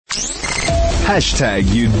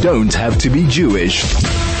You don't have to be Jewish.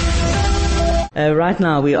 Right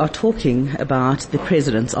now we are talking about the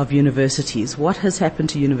presidents of universities. What has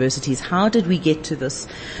happened to universities? How did we get to this?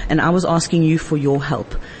 And I was asking you for your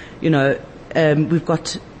help. We've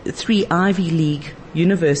got 3 Ivy League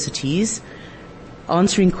universities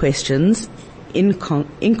answering questions in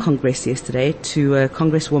Congress yesterday to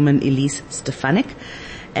Congresswoman Elise Stefanik,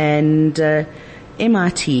 and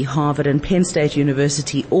MIT, Harvard and Penn State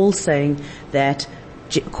University all saying that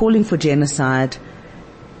calling for genocide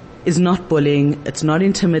is not bullying, it's not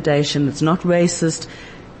intimidation, it's not racist,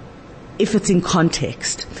 if it's in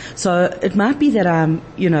context. So it might be that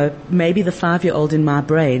maybe the 5-year-old in my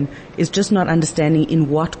brain is just not understanding in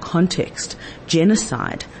what context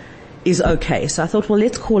genocide is okay. So I thought, well,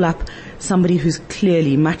 let's call up somebody who's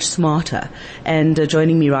clearly much smarter. And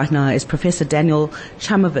joining me right now is Professor Daniel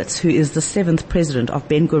Chamovitz, who is the 7th president of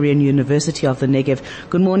Ben-Gurion University of the Negev.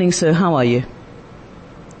 Good morning, sir. How are you?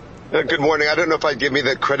 Good morning. I don't know if I'd give me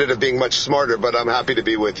the credit of being much smarter, but I'm happy to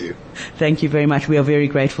be with you. Thank you very much. We are very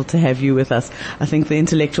grateful to have you with us. I think the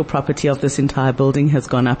intellectual property of this entire building has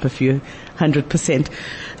gone up a few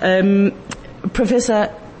 100%.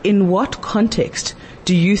 Professor, in what context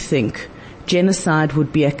do you think genocide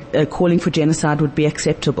would be, calling for genocide would be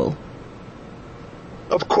acceptable?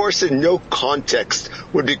 Of course, in no context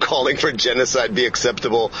would be calling for genocide be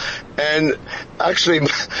acceptable. And actually,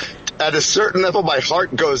 at a certain level, my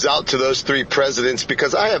heart goes out to those 3 presidents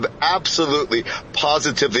because I have absolutely,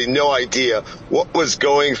 positively no idea what was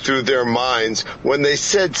going through their minds when they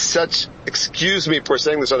said such, excuse me for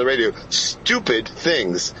saying this on the radio, stupid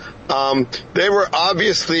things. They were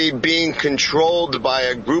obviously being controlled by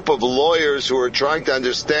a group of lawyers who were trying to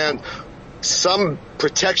understand some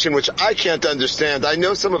protection which I can't understand. I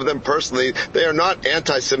know some of them personally. They are not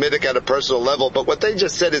anti-Semitic at a personal level, but what they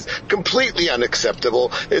just said is completely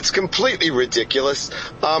unacceptable. It's completely ridiculous.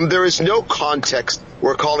 There is no context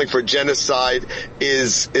where calling for genocide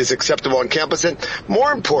is acceptable on campus. And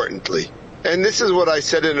more importantly, and this is what I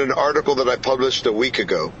said in an article that I published a week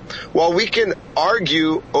ago, while we can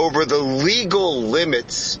argue over the legal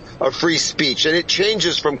limits of free speech, and it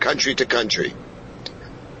changes from country to country,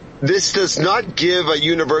 this does not give a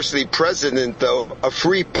university president, though, a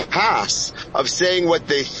free pass of saying what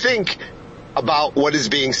they think about what is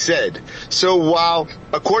being said. So while,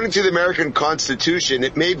 according to the American Constitution,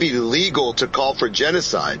 it may be legal to call for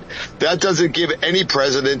genocide, that doesn't give any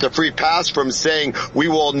president a free pass from saying we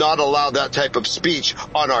will not allow that type of speech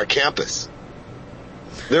on our campus.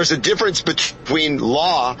 There's a difference between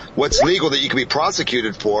law, what's legal that you can be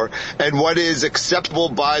prosecuted for, and what is acceptable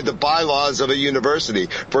by the bylaws of a university.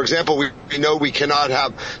 For example, we know we cannot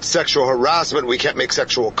have sexual harassment, we can't make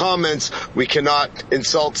sexual comments, we cannot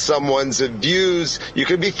insult someone's views. You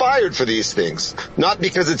can be fired for these things. Not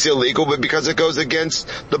because it's illegal, but because it goes against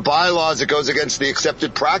the bylaws, it goes against the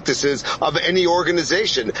accepted practices of any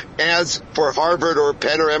organization, as for Harvard or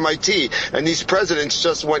Penn or MIT. And these presidents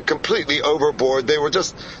just went completely overboard. They were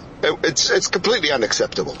just It's completely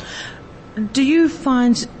unacceptable. Do you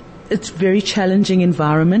find it's a very challenging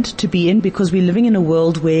environment to be in because we're living in a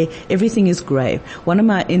world where everything is grey? One of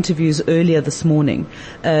my interviews earlier this morning,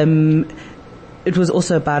 it was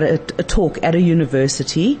also about a talk at a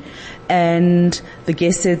university, and the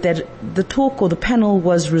guest said that the talk or the panel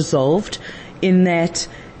was resolved in that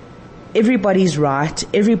everybody's right,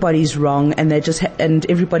 everybody's wrong, and and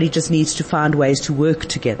everybody just needs to find ways to work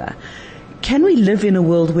together. Can we live in a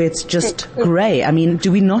world where it's just grey? I mean,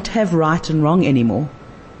 do we not have right and wrong anymore?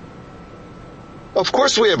 Of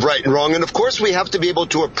course we have right and wrong, and of course we have to be able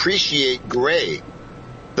to appreciate grey.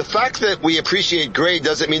 The fact that we appreciate grey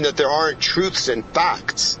doesn't mean that there aren't truths and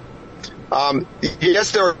facts. Yes,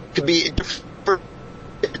 there could be different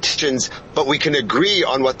positions, but we can agree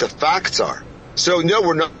on what the facts are. So no,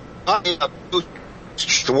 we're not. I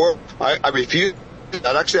refuse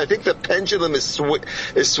that. Actually, I think the pendulum is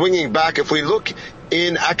swinging back. If we look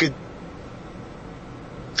in academic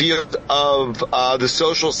field of the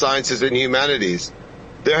social sciences and humanities,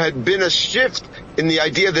 there had been a shift in the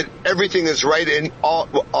idea that everything is right and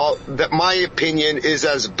that my opinion is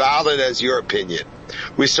as valid as your opinion.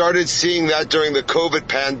 We started seeing that during the COVID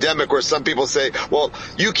pandemic, where some people say, well,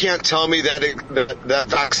 you can't tell me that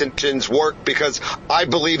vaccinations work because I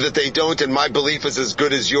believe that they don't and my belief is as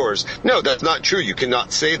good as yours. No, that's not true. You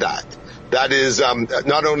cannot say that. That is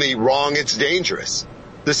not only wrong, it's dangerous.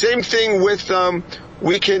 The same thing with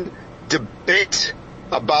we can debate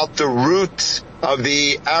about the roots of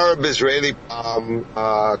the Arab-Israeli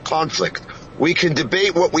conflict. We can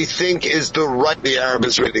debate what we think is the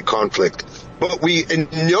Arab-Israeli conflict. But in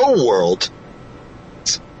no world,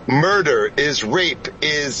 murder, is rape,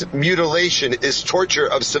 is mutilation, is torture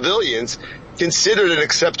of civilians considered an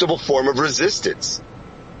acceptable form of resistance?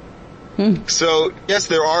 So, yes,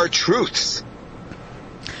 there are truths.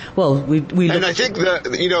 Well, we and I think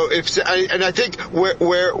that, you know, and I think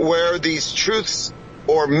where these truths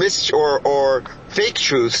or or fake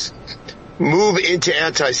truths move into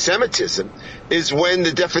anti-Semitism is when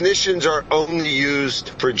the definitions are only used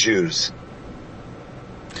for Jews.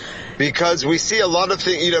 Because we see a lot of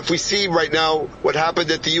things, you know, if we see right now what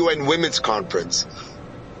happened at the UN Women's Conference,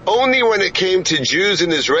 only when it came to Jews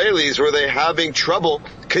and Israelis were they having trouble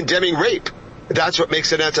condemning rape. That's what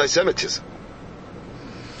makes it anti-Semitism.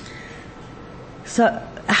 So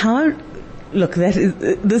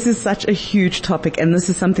this is such a huge topic, and this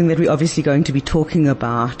is something that we're obviously going to be talking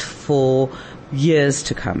about for years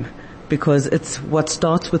to come, because it's what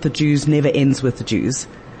starts with the Jews never ends with the Jews,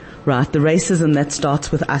 right? The racism that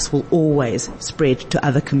starts with us will always spread to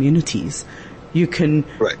other communities. You can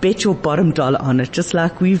bet your bottom dollar on it, just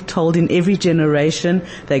like we've told in every generation,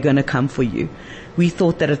 they're going to come for you. We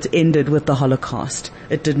thought that it ended with the Holocaust.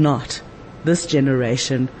 It did not. This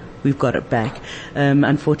generation, we've got it back.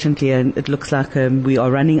 Unfortunately, and it looks like we are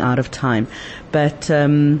running out of time. But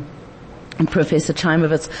Professor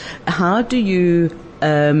Chamovitz, how do you,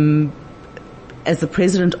 as the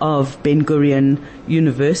president of Ben Gurion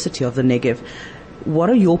University of the Negev, what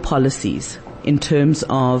are your policies in terms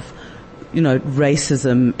of, you know,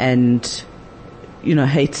 racism and, you know,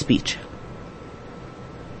 hate speech?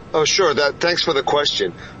 Oh, sure. Thanks for the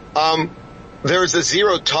question. There is a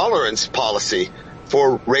zero tolerance policy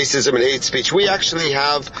for racism and hate speech. We actually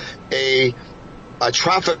have a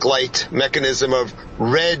traffic light mechanism of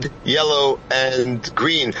red, yellow, and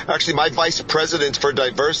green. Actually, my vice president for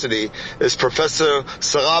diversity is Professor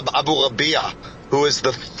Sarab Abu Rabia, who is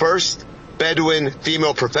the first Bedouin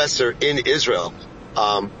female professor in Israel.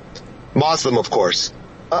 Muslim, of course.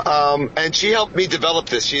 And she helped me develop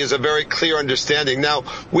this. She has a very clear understanding. Now,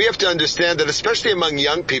 we have to understand that, especially among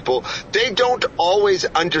young people, they don't always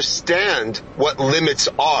understand what limits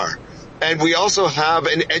are. And we also have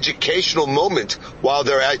an educational moment while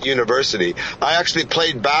they're at university. I actually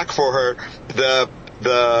played back for her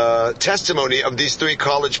the testimony of these three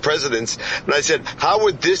college presidents, and I said, how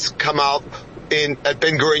would this come out at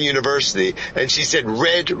Ben Gurion University? And she said,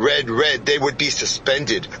 red, red, red. They would be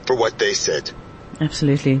suspended for what they said.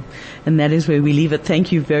 Absolutely. And that is where we leave it.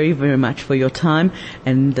 Thank you very, very much for your time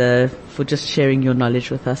and for just sharing your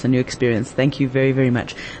knowledge with us and your experience. Thank you very, very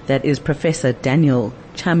much. That is Professor Daniel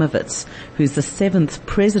Chamovitz, who's the 7th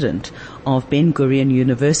president of Ben Gurion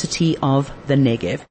University of the Negev.